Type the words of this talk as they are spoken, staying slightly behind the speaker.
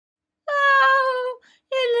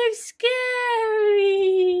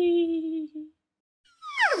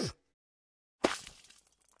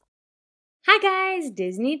guys,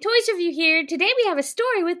 Disney Toys Review here. Today we have a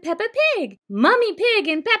story with Peppa Pig. Mummy Pig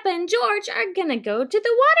and Peppa and George are gonna go to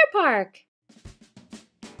the water park.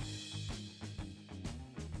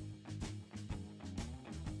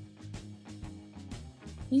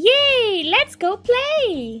 Yay! Let's go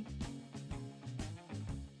play!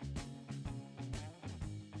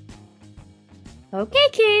 Okay,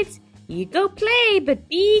 kids, you go play, but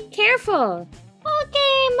be careful.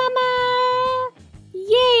 Okay, Mama!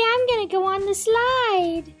 Yay, I'm gonna go on the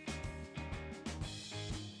slide.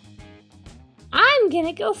 I'm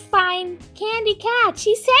gonna go find Candy Cat.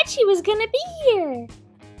 She said she was gonna be here.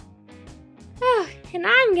 Oh, and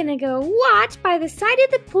I'm gonna go watch by the side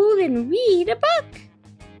of the pool and read a book.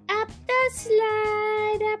 Up the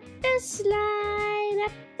slide, up the slide,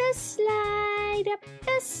 up the slide, up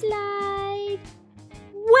the slide.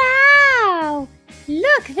 Wow!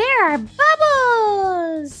 Look, there are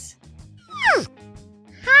bubbles!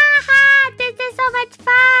 Ha ha! This is so much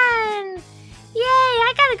fun! Yay!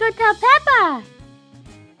 I gotta go tell Peppa!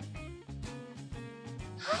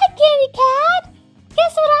 Hi, Candy Cat!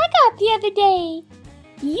 Guess what I got the other day?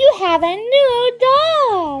 You have a new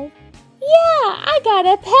doll! Yeah, I got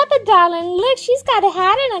a Peppa doll, and look, she's got a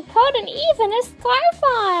hat and a coat and even a scarf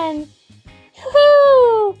on!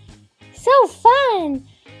 Woohoo! So fun!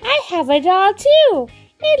 I have a doll too!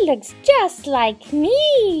 It looks just like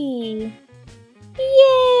me!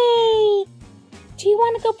 Yay! Do you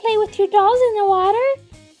want to go play with your dolls in the water?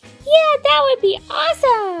 Yeah, that would be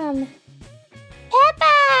awesome!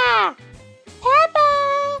 Peppa! Peppa!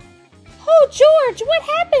 Oh, George, what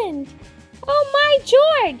happened? Oh my,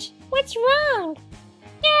 George! What's wrong?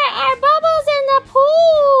 There are bubbles in the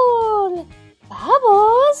pool!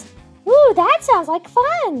 Bubbles? Ooh, that sounds like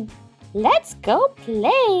fun! Let's go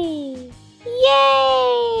play!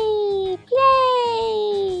 Yay!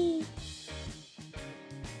 Play!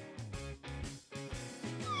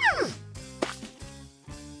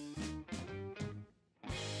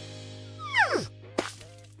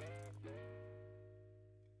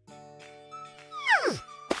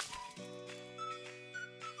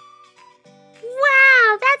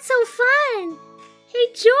 Wow, that's so fun! Hey,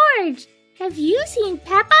 George, have you seen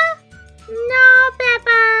Peppa? No,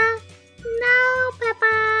 Peppa! No,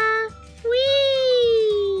 Peppa!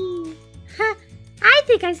 Whee! Huh, I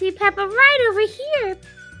think I see Peppa right over here.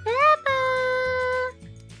 Peppa!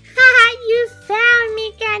 Haha, you found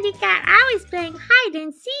me, Candy Cat. I was playing hide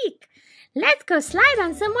and seek. Let's go slide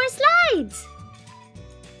on some more slides.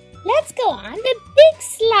 Let's go on the big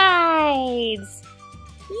slides.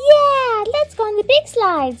 Yeah, let's go on the big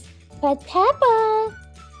slides. But Peppa,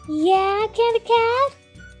 yeah, Candy Cat,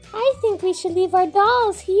 I think we should leave our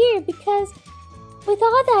dolls here because with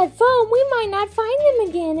all that foam, we might not find them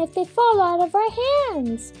again if they fall out of our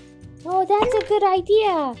hands. Oh, that's a good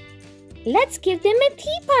idea. Let's give them a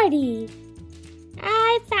tea party.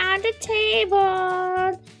 I found a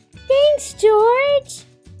table. Thanks, George.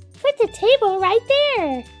 Put the table right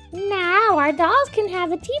there. Now our dolls can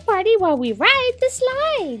have a tea party while we ride the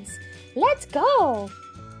slides. Let's go.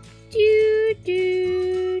 Do,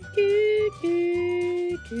 do, do, do,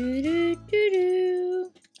 do, do, do,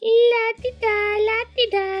 do. La-di-da,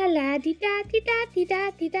 la-di-da,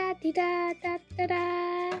 la-di-da-di-da-di-da-di-da-di-da, da-da-da.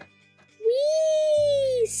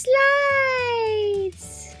 Whee!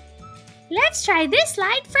 Slides! Let's try this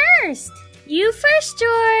slide first. You first,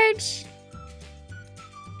 George.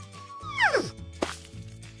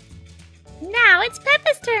 Now it's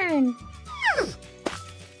Peppa's turn.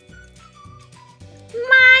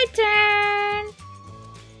 My turn.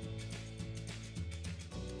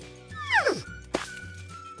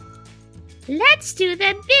 Let's do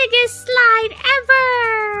the biggest slide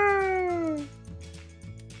ever.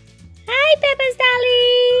 Hi, Peppa's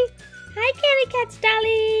dolly. Hi, Candy Cat's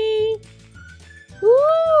dolly.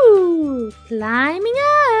 Ooh, climbing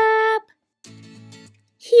up.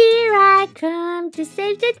 Here I come to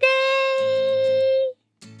save the day.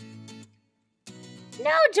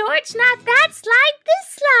 No, George, not that slide,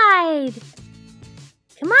 this slide.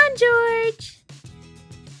 Come on, George.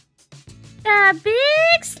 The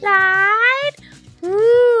big slide.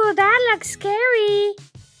 Ooh, that looks scary.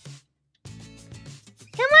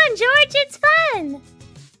 Come on, George, it's fun.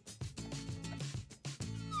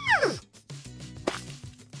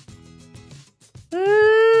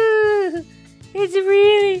 Ooh, it's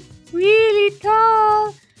really, really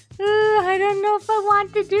tall. Ooh, I don't know if I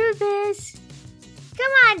want to do this.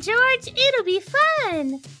 Come on, George, it'll be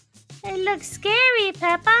fun. It looks scary,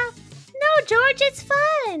 Peppa. No, George, it's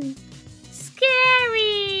fun.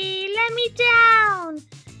 Scary, let me down.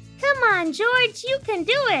 Come on, George, you can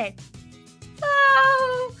do it.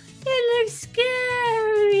 Oh, it looks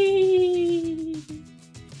scary.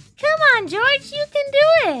 on, George. You can do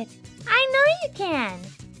it. I know you can.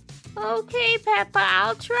 Okay, Peppa,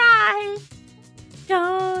 I'll try.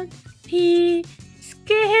 Don't be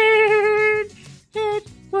scared. It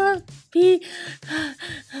will be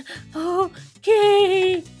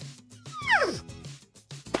okay.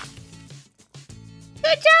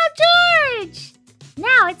 Good job, George!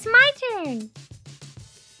 Now it's my turn.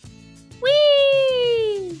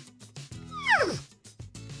 Whee!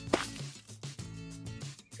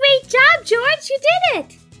 Great job, George! You did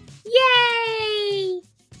it! Yay!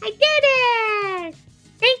 I did it!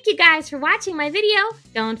 Thank you guys for watching my video.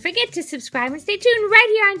 Don't forget to subscribe and stay tuned right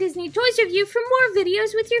here on Disney Toys Review for more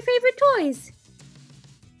videos with your favorite toys.